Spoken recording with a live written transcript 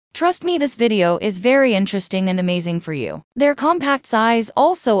Trust me, this video is very interesting and amazing for you. Their compact size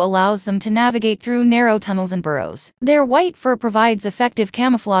also allows them to navigate through narrow tunnels and burrows. Their white fur provides effective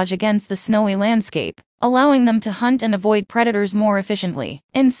camouflage against the snowy landscape, allowing them to hunt and avoid predators more efficiently.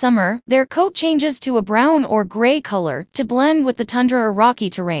 In summer, their coat changes to a brown or gray color to blend with the tundra or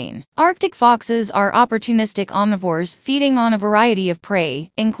rocky terrain. Arctic foxes are opportunistic omnivores, feeding on a variety of prey,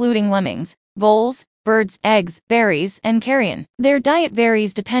 including lemmings, voles, birds, eggs, berries, and carrion. Their diet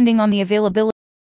varies depending on the availability